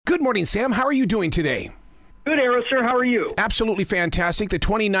Good morning, Sam. How are you doing today? Good, Arrow, sir. How are you? Absolutely fantastic. The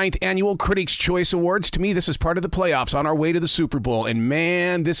 29th Annual Critics' Choice Awards. To me, this is part of the playoffs on our way to the Super Bowl. And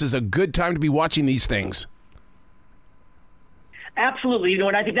man, this is a good time to be watching these things. Absolutely.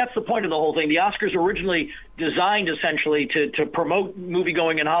 And I think that's the point of the whole thing. The Oscars were originally designed essentially to promote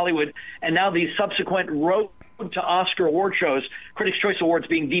moviegoing in Hollywood, and now these subsequent road to Oscar award shows, Critics' Choice Awards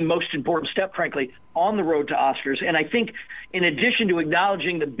being the most important step, frankly, on the road to Oscars. And I think in addition to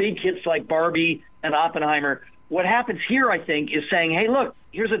acknowledging the big hits like Barbie and Oppenheimer, what happens here, I think, is saying, hey, look,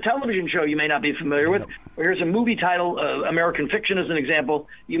 here's a television show you may not be familiar with, or here's a movie title, American Fiction as an example,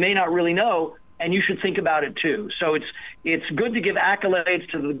 you may not really know, and you should think about it too. So it's good to give accolades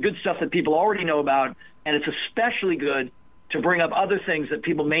to the good stuff that people already know about, and it's especially good to bring up other things that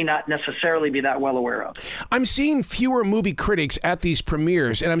people may not necessarily be that well aware of. I'm seeing fewer movie critics at these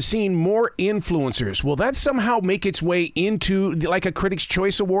premieres, and I'm seeing more influencers. Will that somehow make its way into like a Critics'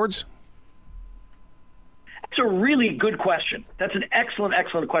 Choice Awards? That's a really good question. That's an excellent,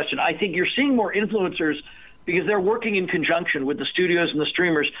 excellent question. I think you're seeing more influencers because they're working in conjunction with the studios and the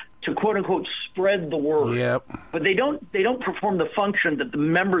streamers to quote unquote spread the word. Yep. But they don't perform the function that the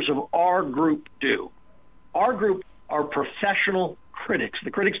members of our group do. Our group are professional critics, the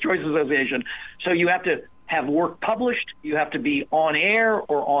Critics' Choice Association. So you have to have work published, you have to be on air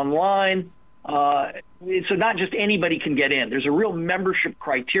or online. So not just anybody can get in. There's a real membership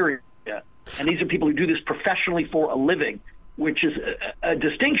criteria. And these are people who do this professionally for a living, which is a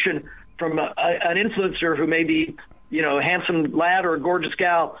distinction from an influencer who may be, a handsome lad or a gorgeous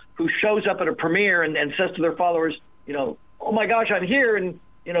gal who shows up at a premiere and says to their followers, oh my gosh, I'm here, and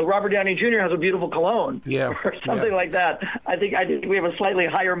Robert Downey Jr. has a beautiful cologne, or something like that. I think we have a slightly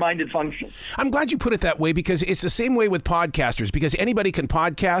higher-minded function. I'm glad you put it that way, because it's the same way with podcasters, because anybody can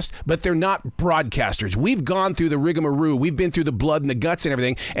podcast, but they're not broadcasters. We've gone through the rigmarole. We've been through the blood and the guts and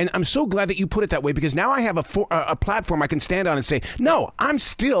everything, and I'm so glad that you put it that way, because now I have a platform I can stand on and say, no, I'm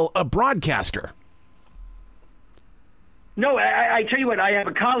still a broadcaster. No, I tell you what, I have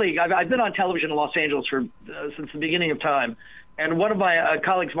a colleague. I've been on television in Los Angeles since the beginning of time. And one of my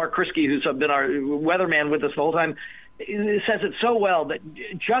colleagues, Mark Krisky, who's been our weatherman with us the whole time, says it so well that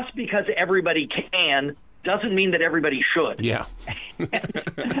just because everybody can doesn't mean that everybody should. Yeah.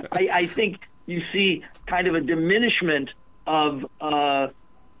 I think you see kind of a diminishment of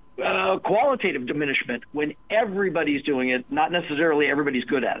qualitative diminishment when everybody's doing it, not necessarily everybody's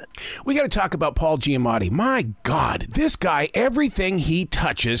good at it. We got to talk about Paul Giamatti. My God, this guy, everything he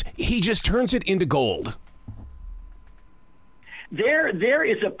touches, he just turns it into gold. There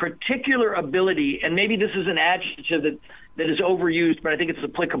is a particular ability, and maybe this is an adjective that is overused, but I think it's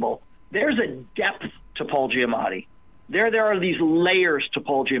applicable. There's a depth to Paul Giamatti. There are these layers to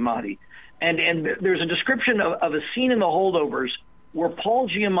Paul Giamatti. And there's a description of a scene in The Holdovers where Paul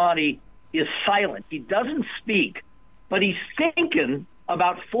Giamatti is silent. He doesn't speak, but he's thinking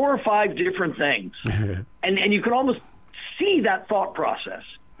about 4 or 5 different things. and you can almost see that thought process.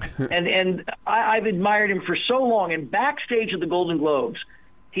 And I've admired him for so long. And backstage at the Golden Globes,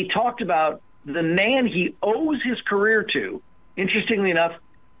 he talked about the man he owes his career to, interestingly enough,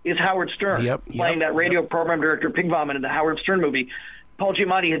 is Howard Stern, playing that radio program director, Pig Vomit, in the Howard Stern movie. Paul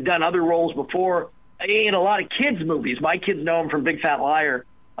Giamatti had done other roles before in a lot of kids' movies. My kids know him from Big Fat Liar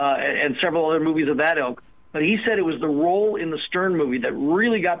and several other movies of that ilk. But he said it was the role in the Stern movie that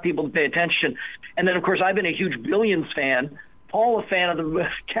really got people to pay attention. And then, of course, I've been a huge Billions fan. Paul, a fan of the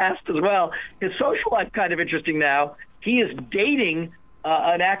cast as well. His social life kind of interesting now. He is dating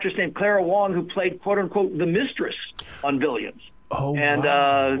an actress named Clara Wong who played, quote unquote, the mistress on Billions. Oh, and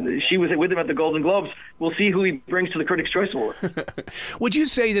wow. She was with him at the Golden Globes. We'll see who he brings to the Critics' Choice Award. Would you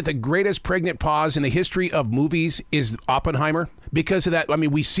say that the greatest pregnant pause in the history of movies is Oppenheimer? Because of that, I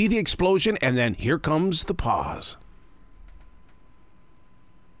mean, we see the explosion, and then here comes the pause.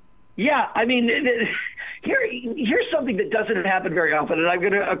 Yeah, I mean, here's something that doesn't happen very often, and I'm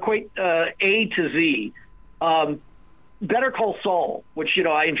going to equate A to Z. Better Call Saul, which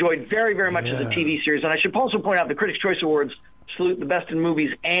I enjoyed very, very much as a TV series, and I should also point out the Critics' Choice Awards salute the best in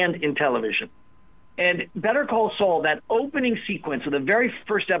movies and in television. And Better Call Saul, that opening sequence of the very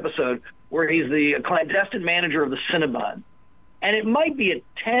first episode where he's the clandestine manager of the Cinnabon, and it might be a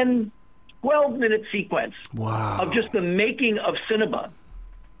 10, 12-minute sequence of just the making of Cinnabon.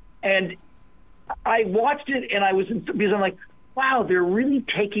 And I watched it, and because I'm like, wow, they're really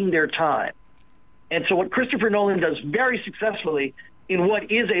taking their time. And so what Christopher Nolan does very successfully in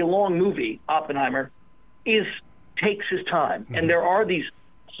what is a long movie, Oppenheimer, is takes his time. And there are these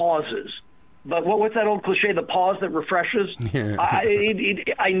pauses. But what's that old cliche, the pause that refreshes?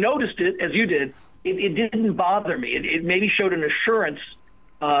 I noticed it, as you did. It didn't bother me. It maybe showed an assurance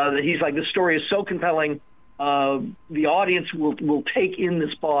that he's like, this story is so compelling, the audience will take in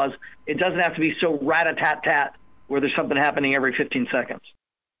this pause. It doesn't have to be so rat-a-tat-tat where there's something happening every 15 seconds.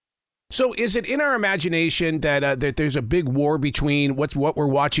 So is it in our imagination that that there's a big war between what we're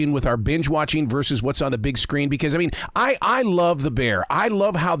watching with our binge watching versus what's on the big screen? Because, I mean, I love The Bear. I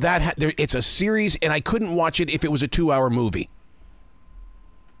love how it's a series, and I couldn't watch it if it was a 2-hour movie.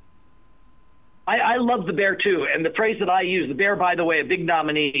 I love The Bear, too. And the phrase that I use, The Bear, by the way, a big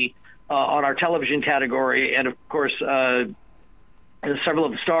nominee on our television category, and, of course, several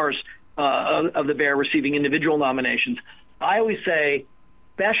of the stars of The Bear receiving individual nominations. I always say,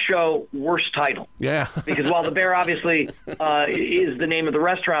 best show, worst title. Yeah. Because while The Bear obviously is the name of the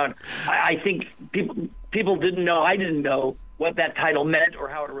restaurant, I think people didn't know, I didn't know what that title meant or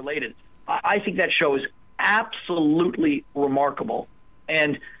how it related. I think that show is absolutely remarkable.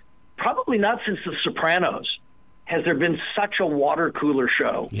 And probably not since The Sopranos has there been such a water cooler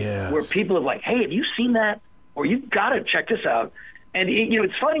show where people are like, hey, have you seen that? Or you've got to check this out. And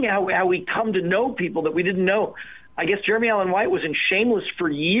it's funny how we come to know people that we didn't know. I guess Jeremy Allen White was in Shameless for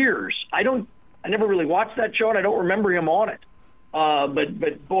years. I never really watched that show, and I don't remember him on it.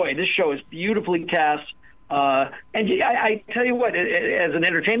 But boy, this show is beautifully cast. And I tell you what, as an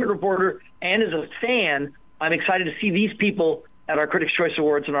entertainment reporter and as a fan, I'm excited to see these people at our Critics' Choice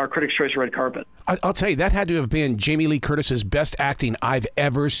Awards and our Critics' Choice Red Carpet. I'll tell you, that had to have been Jamie Lee Curtis's best acting I've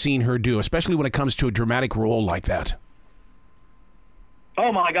ever seen her do, especially when it comes to a dramatic role like that.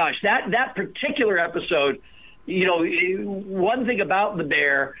 Oh, my gosh. That particular episode, one thing about The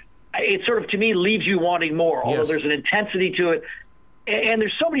Bear, it sort of, to me, leaves you wanting more, although there's an intensity to it. And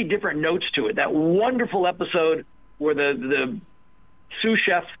there's so many different notes to it. That wonderful episode where the sous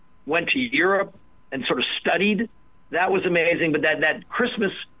chef went to Europe and sort of studied, that was amazing. But that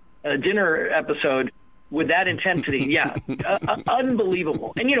Christmas dinner episode with that intensity,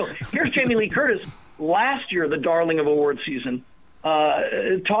 unbelievable. And, here's Jamie Lee Curtis last year, the darling of award season,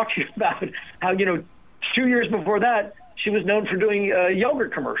 talking about how, 2 years before that, she was known for doing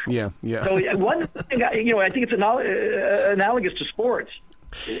yogurt commercials. Yeah. So one thing, I think it's analogous to sports,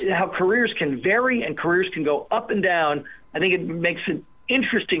 how careers can vary and careers can go up and down. I think it makes it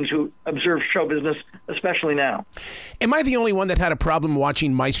interesting to observe show business, especially now. Am I the only one that had a problem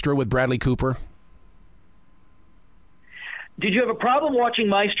watching Maestro with Bradley Cooper? Did you have a problem watching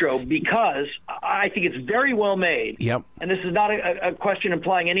Maestro? Because I think it's very well made. Yep. And this is not a question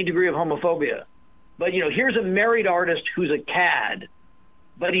implying any degree of homophobia. But, here's a married artist who's a cad,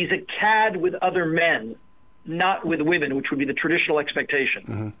 but he's a cad with other men, not with women, which would be the traditional expectation.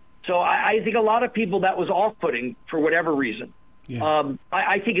 Mm-hmm. So I think a lot of people, that was off-putting for whatever reason. Yeah.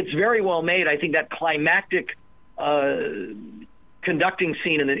 I think it's very well made. I think that climactic conducting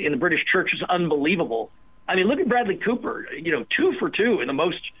scene in the British church is unbelievable. I mean, look at Bradley Cooper, 2 for 2 in the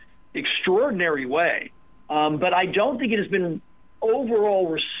most extraordinary way. But I don't think it has been overall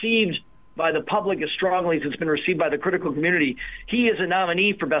received by the public as strongly as it's been received by the critical community. He is a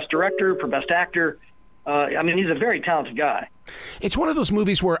nominee for Best Director, for Best Actor. He's a very talented guy. It's one of those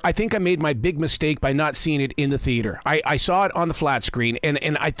movies where I think I made my big mistake by not seeing it in the theater. I saw it on the flat screen,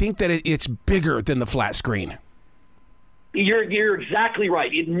 and I think that it's bigger than the flat screen. You're exactly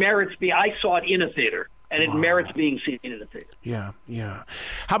right. It merits being. I saw it in a theater, and it merits being seen in a theater. Yeah.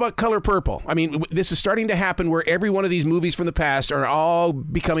 How about Color Purple? I mean, this is starting to happen where every one of these movies from the past are all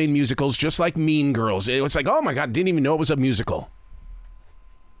becoming musicals, just like Mean Girls. It's like, oh my God, didn't even know it was a musical.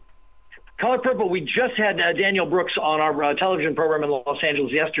 Color Purple, we just had Danielle Brooks on our television program in Los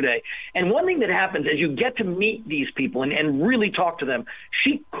Angeles yesterday. And one thing that happens as you get to meet these people and really talk to them,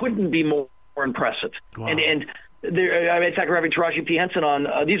 she couldn't be more impressive. Wow. And in fact, we're having Taraji P. Henson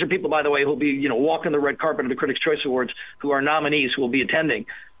on. These are people, by the way, who will be, walking the red carpet of the Critics' Choice Awards, who are nominees who will be attending.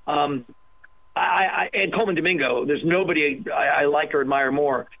 And Coleman Domingo, there's nobody I like or admire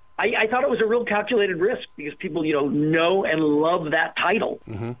more. I thought it was a real calculated risk because people, know and love that title.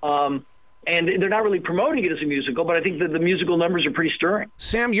 Mm-hmm. And they're not really promoting it as a musical, but I think that the musical numbers are pretty stirring.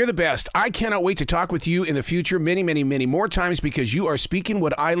 Sam, you're the best. I cannot wait to talk with you in the future many, many, many more times because you are speaking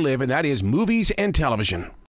what I live, and that is movies and television.